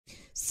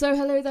So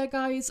hello there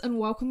guys and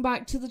welcome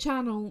back to the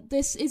channel.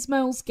 This is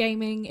Mel's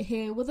Gaming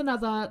here with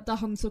another The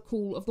Hunter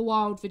Call of the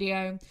Wild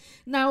video.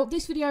 Now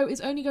this video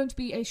is only going to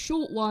be a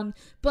short one,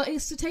 but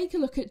it's to take a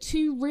look at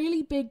two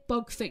really big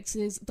bug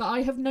fixes that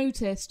I have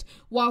noticed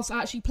whilst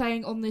actually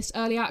playing on this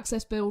early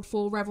access build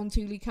for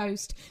Revontuli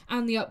Coast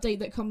and the update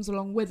that comes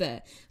along with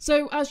it.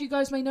 So as you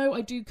guys may know,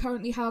 I do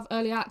currently have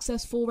early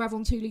access for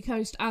Revontuli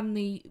Coast and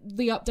the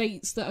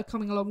updates that are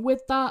coming along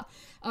with that.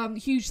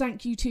 Huge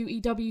thank you to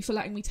EW for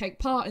letting me take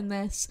part in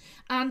this.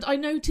 And I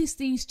noticed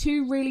these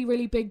two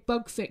really big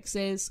bug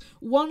fixes,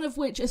 one of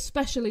which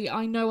especially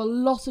I know a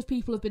lot of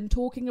people have been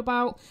talking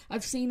about.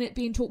 I've seen it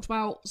being talked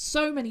about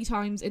so many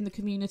times in the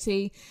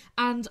community,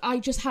 and I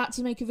just had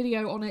to make a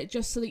video on it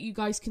just so that you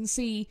guys can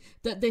see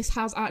that this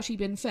has actually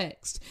been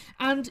fixed.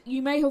 And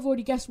you may have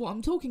already guessed what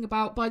I'm talking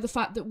about by the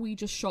fact that we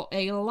just shot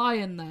a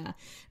lion there.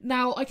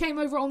 Now, I came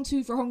over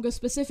onto Vahonga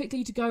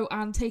specifically to go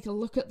and take a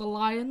look at the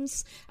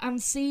lions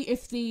and see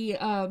if the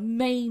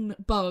main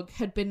bug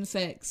had been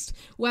fixed,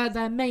 where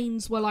their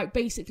manes were like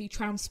basically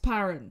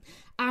transparent.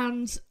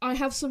 And I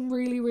have some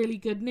really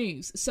good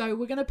news. So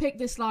we're going to pick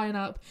this lion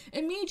up.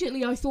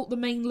 Immediately I thought the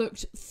mane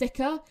looked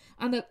thicker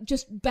and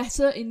just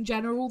better in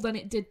general than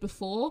it did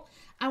before.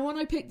 And when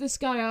I picked this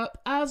guy up,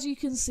 as you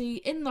can see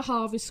in the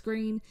harvest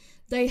screen,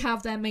 they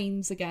have their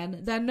manes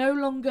again. They're no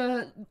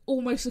longer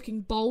almost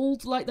looking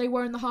bold like they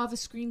were in the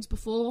harvest screens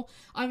before.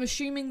 I'm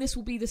assuming this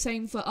will be the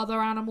same for other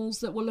animals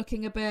that were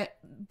looking a bit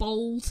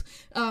bold,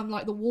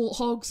 like the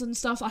warthogs and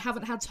stuff. I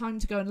haven't had time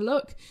to go and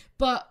look,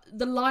 but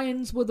the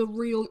lions were the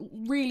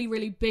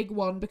really big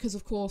one because,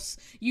 of course,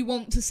 you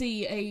want to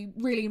see a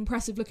really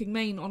impressive looking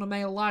mane on a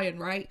male lion,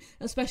 right?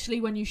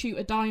 Especially when you shoot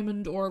a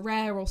diamond or a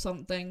rare or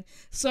something.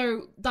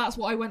 So that's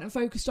what I went and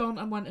focused on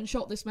and went and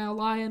shot this male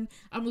lion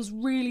and was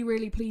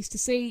really pleased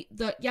to see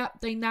that, yep,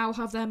 they now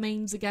have their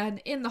manes again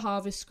in the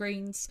harvest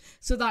screens.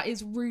 So that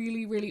is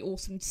really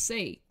awesome to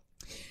see.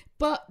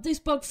 But this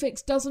bug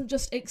fix doesn't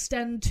just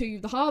extend to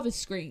the harvest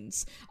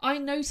screens. I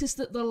noticed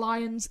that the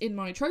lions in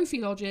my trophy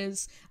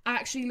lodges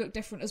actually look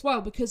different as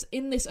well, because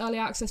in this early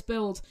access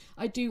build,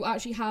 I do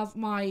actually have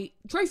my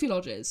trophy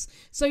lodges.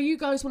 So you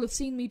guys will have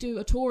seen me do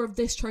a tour of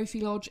this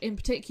trophy lodge in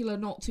particular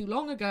not too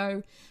long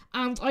ago,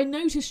 and I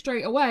noticed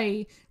straight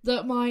away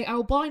that my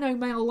albino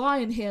male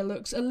lion here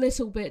looks a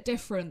little bit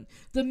different.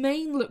 The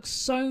mane looks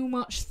so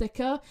much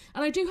thicker,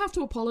 and I do have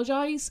to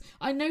apologise.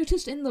 I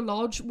noticed in the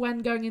lodge when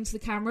going into the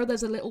camera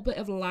there's a little bit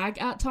of lag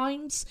at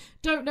times.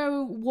 Don't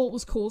know what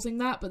was causing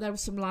that, but there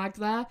was some lag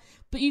there.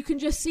 But you can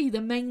just see the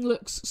mane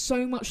looks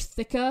so much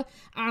thicker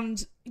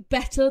and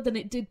better than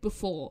it did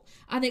before.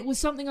 And it was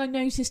something I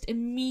noticed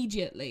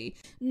immediately.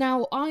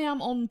 Now, I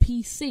am on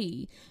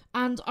PC,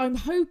 and I'm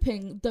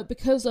hoping that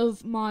because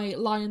of my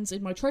lions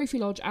in my trophy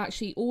lodge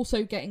actually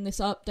also getting this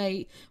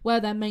update where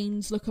their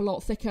manes look a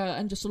lot thicker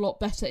and just a lot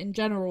better in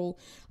general,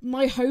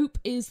 my hope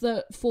is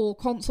that for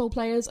console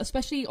players,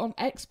 especially on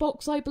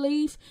Xbox I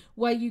believe,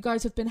 where you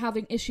guys have been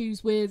having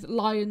issues with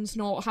lions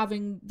not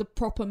having the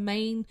proper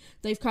mane,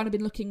 they've kind of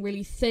been looking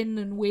really thin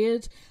and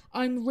weird,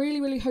 I'm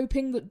really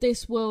hoping that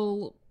this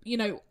will, you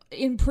know,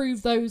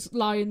 improve those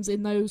lions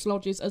in those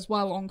lodges as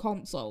well on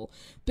console,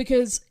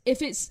 because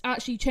if it's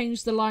actually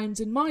changed the lions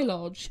in my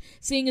lodge,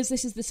 seeing as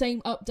this is the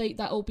same update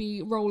that will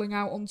be rolling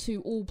out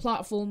onto all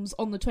platforms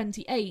on the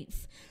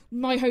 28th,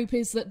 my hope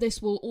is that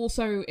this will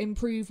also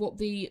improve what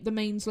the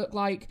manes look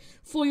like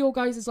for your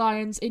guys'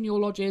 lions in your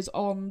lodges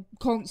on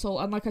console.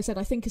 And like I said,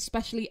 I think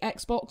especially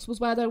Xbox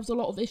was where there was a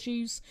lot of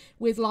issues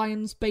with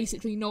lions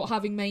basically not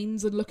having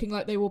manes and looking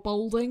like they were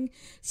balding.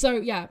 So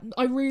yeah,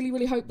 I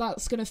really hope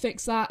that's going to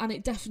fix that, and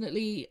it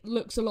definitely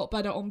looks a lot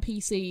better on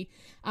PC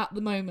at the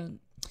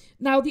moment.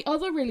 Now, the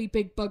other really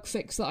big bug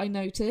fix that I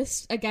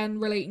noticed, again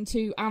relating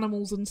to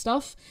animals and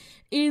stuff,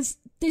 is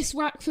this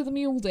rack for the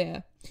mule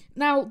deer.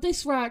 Now,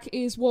 this rack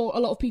is what a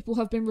lot of people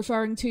have been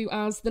referring to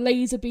as the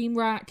laser beam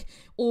rack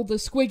or the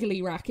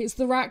squiggly rack. It's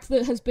the rack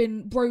that has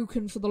been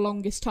broken for the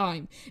longest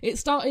time. It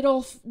started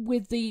off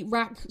with the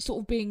rack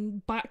sort of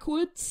being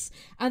backwards,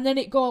 and then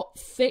it got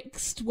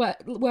fixed where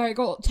it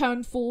got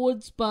turned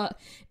forwards, but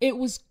it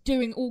was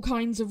doing all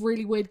kinds of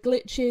really weird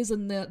glitches,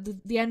 and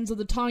the ends of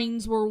the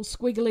tines were all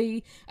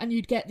squiggly, and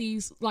you'd get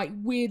these like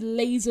weird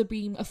laser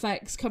beam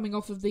effects coming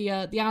off of the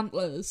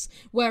antlers,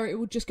 where it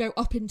would just go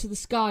up into the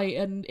sky,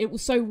 and it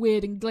was so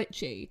weird and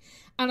glitchy.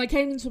 And I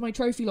came into my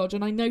trophy lodge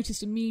and I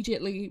noticed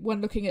immediately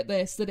when looking at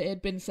this that it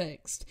had been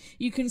fixed.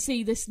 You can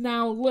see this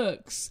now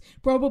looks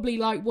probably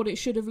like what it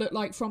should have looked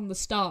like from the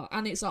start,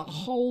 and it's a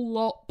whole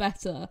lot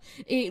better.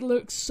 It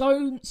looks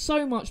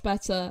so much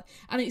better,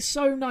 and it's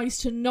so nice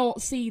to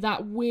not see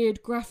that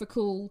weird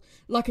graphical,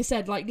 like I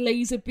said, like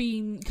laser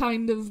beam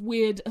kind of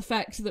weird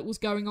effect that was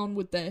going on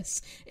with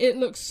this. It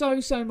looks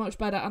so much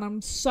better, and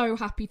I'm so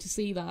happy to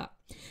see that.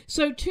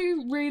 So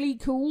 2 really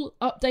cool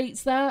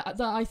updates there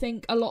that I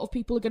think a lot of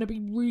people are going to be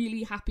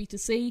really happy to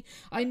see.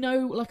 I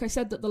know, like I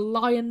said, that the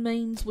lion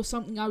manes were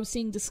something I was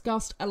seeing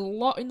discussed a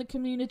lot in the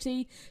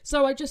community,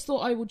 so I just thought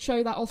I would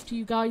show that off to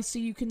you guys so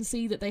you can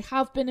see that they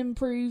have been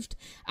improved.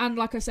 And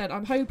like I said,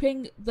 I'm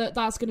hoping that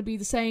that's going to be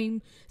the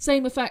same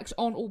effect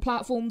on all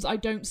platforms. I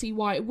don't see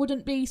why it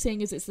wouldn't be,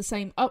 seeing as it's the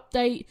same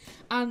update.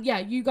 And yeah,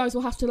 you guys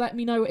will have to let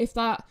me know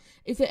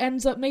if it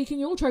ends up making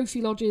your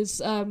trophy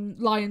lodge's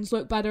lions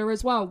look better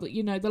as well, that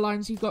you know, the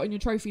lions you've got in your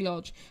trophy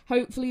lodge.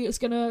 Hopefully it's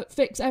going to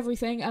fix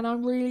everything, and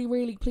I'm really,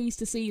 really pleased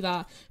to see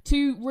that.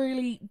 2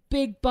 really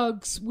big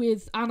bugs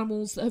with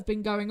animals that have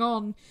been going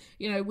on,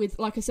 you know, with,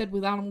 like I said,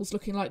 with animals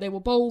looking like they were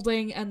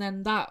balding, and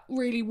then that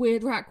really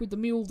weird rack with the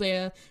mule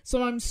deer.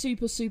 So I'm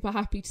super, super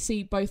happy to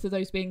see both of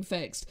those being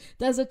fixed.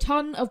 There's a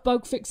ton of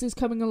bug fixes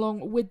coming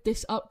along with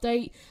this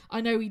update.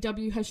 I know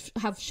EW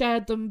have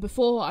shared them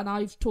before, and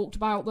I've talked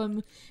about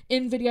them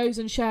in videos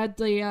and shared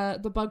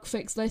the bug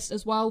fix list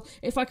as well.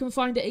 If I can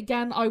find it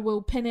again, I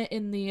will pin it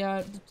in the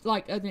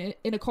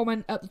in a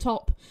comment at the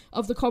top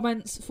of the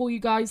comments for you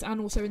guys,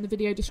 and also in the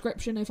video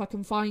description if I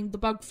can find the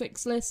bug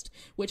fix list,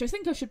 which I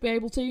think I should be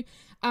able to,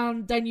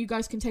 and then you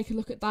guys can take a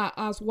look at that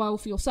as well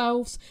for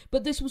yourselves.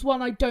 But this was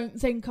one I don't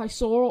think I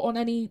saw on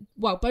any,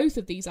 well, both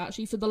of these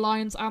actually, for the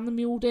lions and the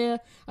mule deer,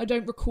 I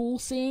don't recall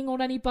seeing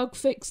on any bug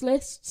fix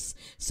lists,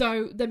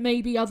 so there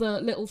may be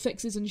other little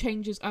fixes and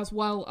changes as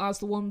well as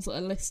the ones that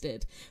are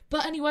listed.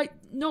 But anyway,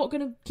 not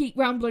going to keep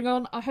rambling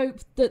on. I hope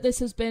that this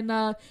has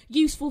been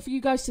useful for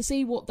you guys to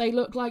see what they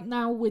look like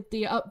now with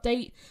the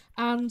update.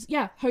 And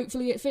yeah,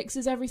 hopefully it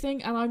fixes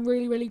everything, and I'm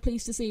really, really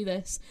pleased to see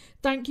this.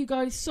 Thank you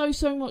guys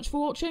so much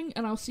for watching,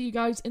 and I'll see you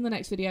guys in the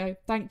next video.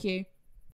 Thank you.